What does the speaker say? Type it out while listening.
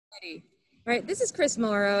Alrighty. All right, this is Chris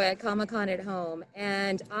Morrow at Comic-Con at Home,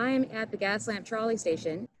 and I'm at the gas lamp trolley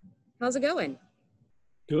station. How's it going?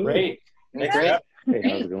 Good. Great. Thanks. Great. Hey,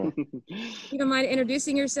 how's it going? You don't mind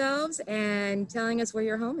introducing yourselves and telling us where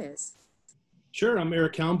your home is? Sure, I'm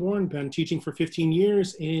Eric Kalmborn, been teaching for 15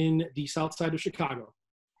 years in the south side of Chicago.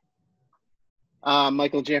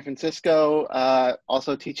 Michael Gianfrancisco,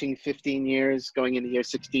 also teaching 15 years, going into year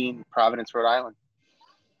 16, Providence, Rhode Island.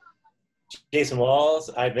 Jason Walls.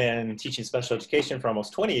 I've been teaching special education for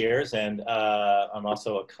almost 20 years, and I'm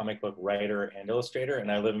also a comic book writer and illustrator, and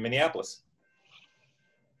I live in Minneapolis.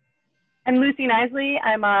 I'm Lucy Nisley.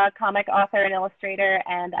 I'm a comic author and illustrator,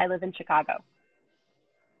 and I live in Chicago.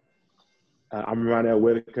 I'm Ronell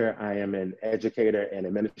Whitaker. I am an educator and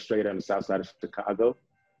administrator on the south side of Chicago.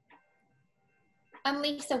 I'm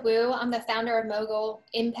Lisa Wu. I'm the founder of Mogul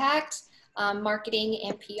Impact, marketing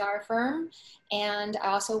and PR firm, and I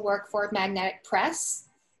also work for Magnetic Press.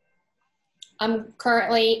 I'm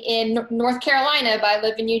currently in North Carolina, but I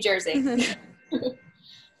live in New Jersey.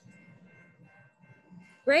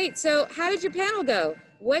 Great. So how did your panel go?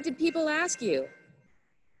 What did people ask you?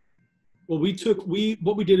 Well,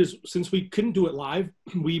 what we did is, since we couldn't do it live,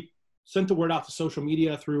 we sent the word out to social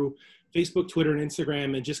media through Facebook, Twitter, and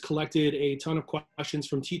Instagram, and just collected a ton of questions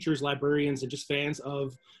from teachers, librarians, and just fans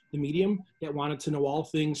of the medium that wanted to know all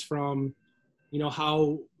things from, you know,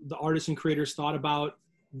 how the artists and creators thought about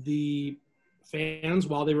the fans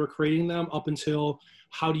while they were creating them, up until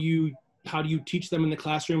how do you teach them in the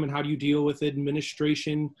classroom, and how do you deal with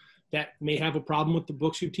administration that may have a problem with the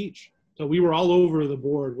books you teach. So we were all over the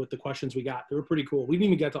board with the questions we got. They were pretty cool. We didn't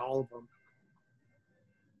even get to all of them.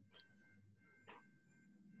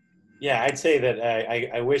 Yeah, I'd say that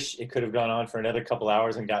I wish it could have gone on for another couple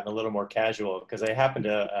hours and gotten a little more casual, because I happened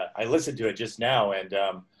to, I listened to it just now, and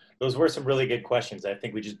those were some really good questions. I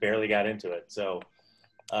think we just barely got into it. So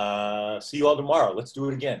see you all tomorrow. Let's do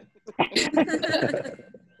it again.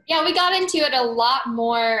 Yeah, we got into it a lot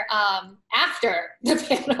more after the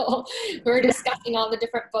panel. We were discussing all the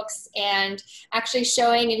different books and actually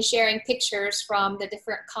showing and sharing pictures from the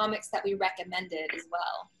different comics that we recommended as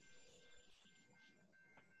well.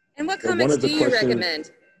 And what comics do you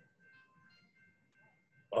recommend?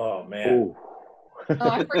 Oh, man. Oh,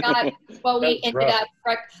 I forgot what we ended up.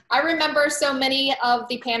 I remember so many of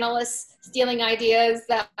the panelists stealing ideas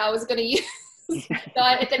that I was going to use. So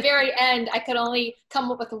at the very end, I could only come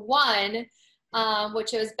up with one,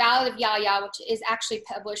 which was Ballad of Yaya, which is actually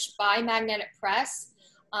published by Magnetic Press.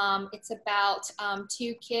 It's about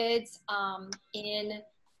two kids in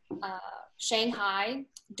Shanghai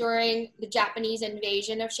during the Japanese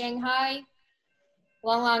invasion of Shanghai,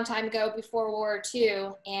 long time ago, before World War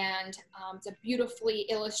II. And it's a beautifully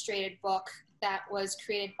illustrated book that was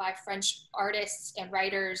created by French artists and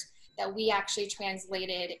writers that we actually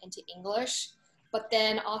translated into English. But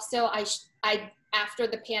then also after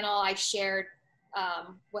the panel, I shared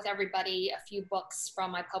with everybody a few books from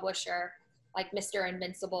my publisher, like Mr.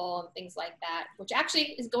 Invincible and things like that, which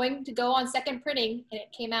actually is going to go on second printing, and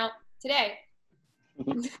it came out today.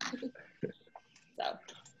 So.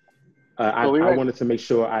 I wanted to make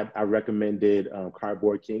sure I recommended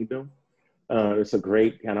Cardboard Kingdom. It's a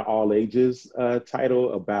great kind of all ages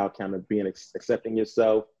title about kind of being accepting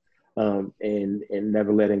yourself and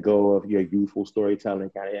never letting go of your youthful storytelling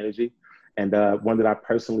kind of energy. And one that I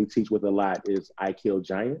personally teach with a lot is I Kill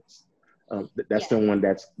Giants. That's the one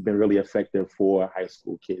that's been really effective for high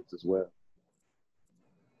school kids as well.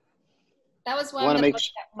 That was one of the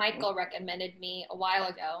books that Michael recommended me a while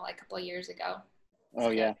ago, like a couple of years ago. Oh,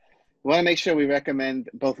 yeah. We want to make sure we recommend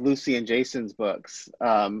both Lucy and Jason's books.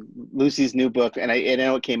 Lucy's new book, and I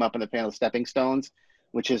know it came up in the panel, Stepping Stones,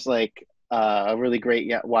 which is like a really great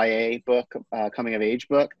YA book, coming of age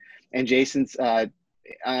book. And Jason's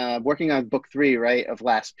working on book 3, right, of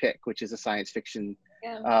Last Pick, which is a science fiction,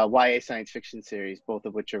 YA science fiction series, both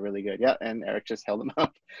of which are really good. Yeah, and Eric just held them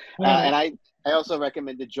up. And I also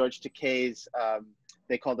recommended George Takei's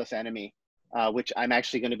They Called Us Enemy, which I'm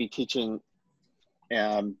actually going to be teaching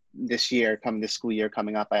this school year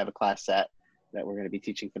coming up. I have a class set that we're going to be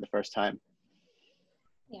teaching for the first time.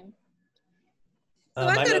 Yeah. So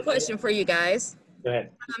I've got a question for you guys. Go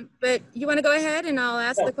ahead. But you want to go ahead and I'll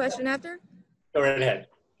ask the question after? Go right ahead.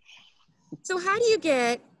 So how do you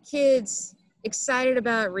get kids excited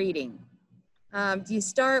about reading? Do you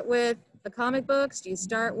start with the comic books? Do you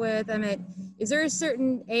start with, is there a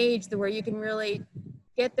certain age where you can really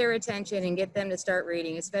get their attention and get them to start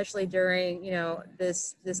reading, especially during, you know,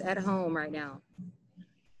 this at home right now?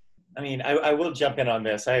 I mean, I will jump in on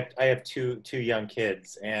this. I have two young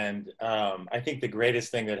kids, and I think the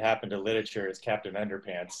greatest thing that happened to literature is Captain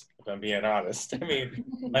Underpants, if I'm being honest. I mean,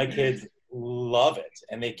 my kids love it,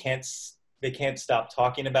 and they can't stop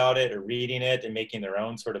talking about it or reading it and making their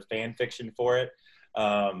own sort of fan fiction for it.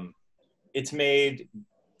 It's made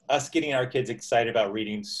us getting our kids excited about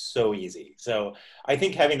reading so easy. So I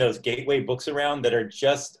think having those gateway books around that are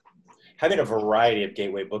just having a variety of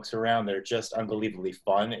gateway books around that are just unbelievably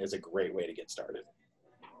fun is a great way to get started.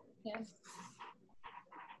 Yeah.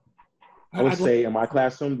 I would say in my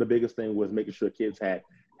classroom, the biggest thing was making sure kids had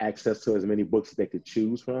access to as many books as they could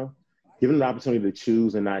choose from. Giving them the opportunity to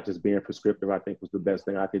choose and not just being prescriptive, I think was the best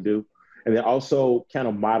thing I could do. And then also kind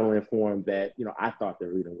of modeling for them that, you know, I thought that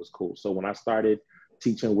reading was cool. So when I started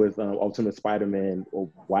teaching with Ultimate Spider-Man a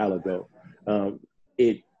while ago,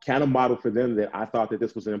 it kind of modeled for them that I thought that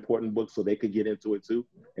this was an important book so they could get into it too.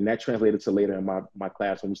 And that translated to later in my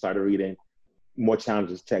class when we started reading more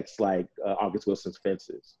challenging texts like August Wilson's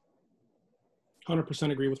Fences.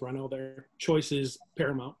 100% agree with Ronell there. Choice is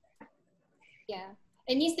paramount. Yeah,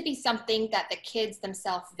 it needs to be something that the kids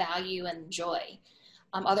themselves value and enjoy.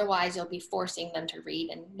 Otherwise, you'll be forcing them to read,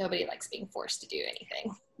 and nobody likes being forced to do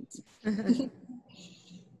anything.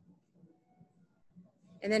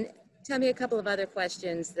 And then tell me a couple of other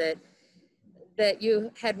questions that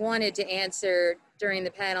you had wanted to answer during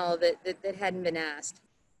the panel that hadn't been asked.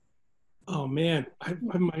 Oh man, I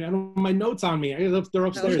have my notes on me. They're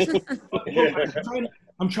upstairs.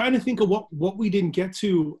 I'm trying to think of what we didn't get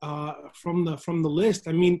to from the list.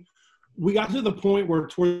 I mean, we got to the point where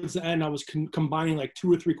towards the end I was combining like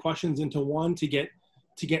 2 or 3 questions into one to get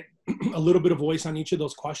a little bit of voice on each of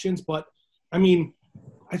those questions. But I mean,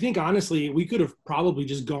 I think honestly we could have probably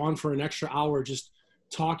just gone for an extra hour just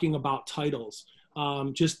talking about titles,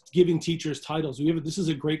 just giving teachers titles. This is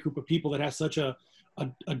a great group of people that has such a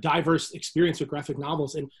diverse experience with graphic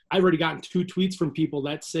novels. And I've already gotten 2 tweets from people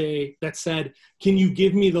that said, can you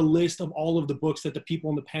give me the list of all of the books that the people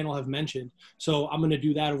on the panel have mentioned? So I'm going to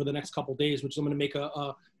do that over the next couple of days, which I'm going to make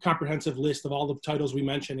a comprehensive list of all the titles we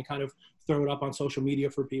mentioned and kind of throw it up on social media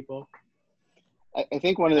for people. I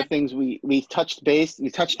think one of the things we touched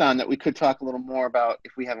on that we could talk a little more about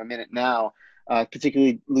if we have a minute now,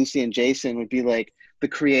 particularly Lucy and Jason, would be like the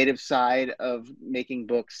creative side of making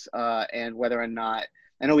books and whether or not,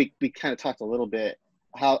 I know we kind of talked a little bit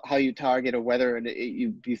how you target or whether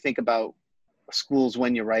you think about schools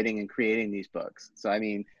when you're writing and creating these books. So I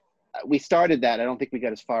mean, we started that. I don't think we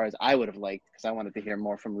got as far as I would have liked because I wanted to hear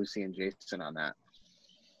more from Lucy and Jason on that.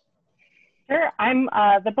 Sure.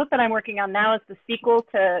 The book that I'm working on now is the sequel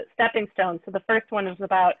to Stepping Stones. So the first one is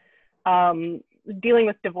about dealing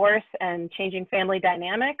with divorce and changing family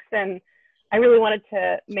dynamics. And I really wanted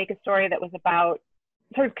to make a story that was about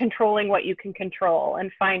sort of controlling what you can control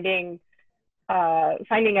and finding a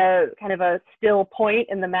kind of a still point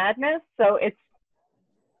in the madness. So it's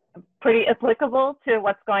pretty applicable to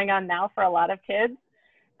what's going on now for a lot of kids.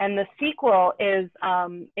 And the sequel is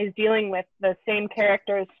dealing with the same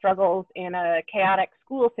character's struggles in a chaotic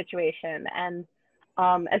school situation. And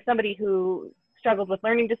as somebody who struggled with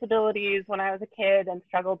learning disabilities when I was a kid and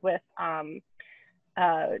struggled with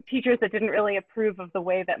teachers that didn't really approve of the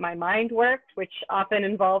way that my mind worked, which often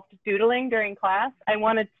involved doodling during class, I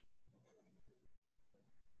wanted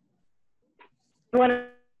to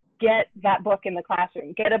get that book in the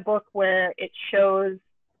classroom, get a book where it shows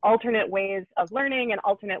alternate ways of learning and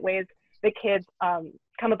alternate ways that kids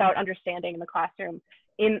come about understanding in the classroom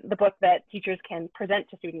in the book that teachers can present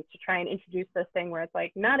to students to try and introduce this thing where it's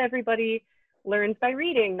like, not everybody learns by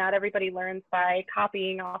reading, not everybody learns by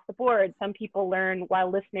copying off the board. Some people learn while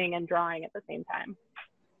listening and drawing at the same time.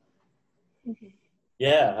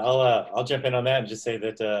 Yeah, I'll jump in on that and just say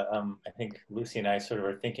that I think Lucy and I sort of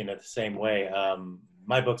are thinking it the same way.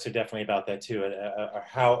 My books are definitely about that too,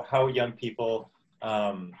 how young people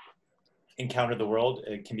encounter the world.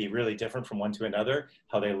 It can be really different from one to another,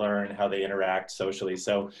 how they learn, how they interact socially.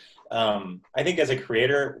 So I think as a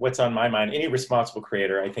creator, what's on my mind, any responsible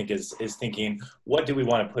creator, I think is thinking, what do we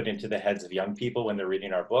want to put into the heads of young people when they're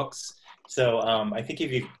reading our books? So I think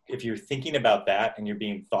if you're thinking about that and you're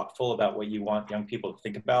being thoughtful about what you want young people to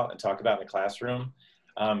think about and talk about in the classroom,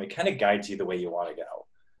 it kind of guides you the way you want to go.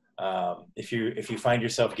 If you find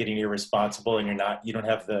yourself getting irresponsible and you don't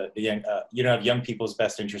have young people's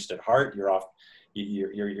best interest at heart, you're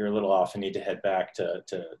a little off and need to head back to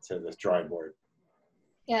the drawing board.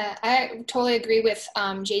 Yeah, I totally agree with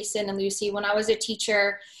Jason and Lucy. When I was a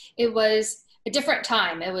teacher, it was a different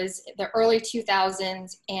time. It was the early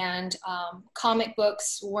 2000s, and comic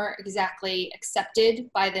books weren't exactly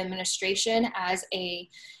accepted by the administration as a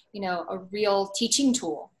real teaching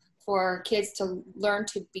tool. for kids to learn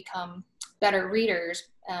to become better readers,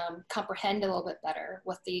 comprehend a little bit better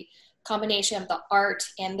with the combination of the art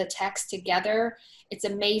and the text together. It's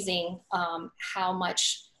amazing how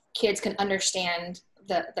much kids can understand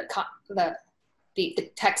the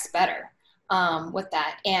text better with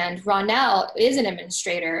that. And Ronell is an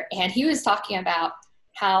administrator, and he was talking about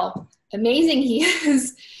how amazing he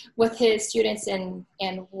is with his students and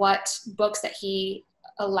what books that he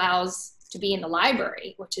allows to be in the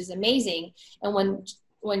library, which is amazing. And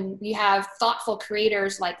when you have thoughtful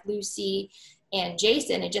creators like Lucy and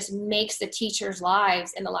Jason, it just makes the teachers'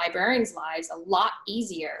 lives and the librarians' lives a lot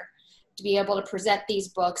easier to be able to present these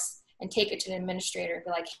books and take it to an administrator and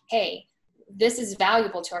be like, hey, this is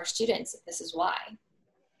valuable to our students. This is why.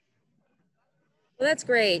 Well, that's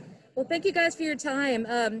great. Well, thank you guys for your time.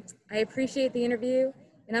 I appreciate the interview.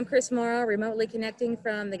 And I'm Chris Morrow, remotely connecting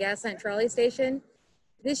from the Gaslamp Trolley Station.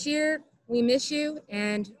 This year, we miss you,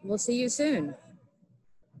 and we'll see you soon.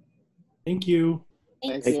 Thank you.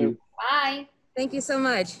 Thanks. Thank you. Bye. Thank you so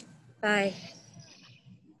much. Bye.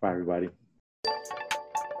 Bye, everybody.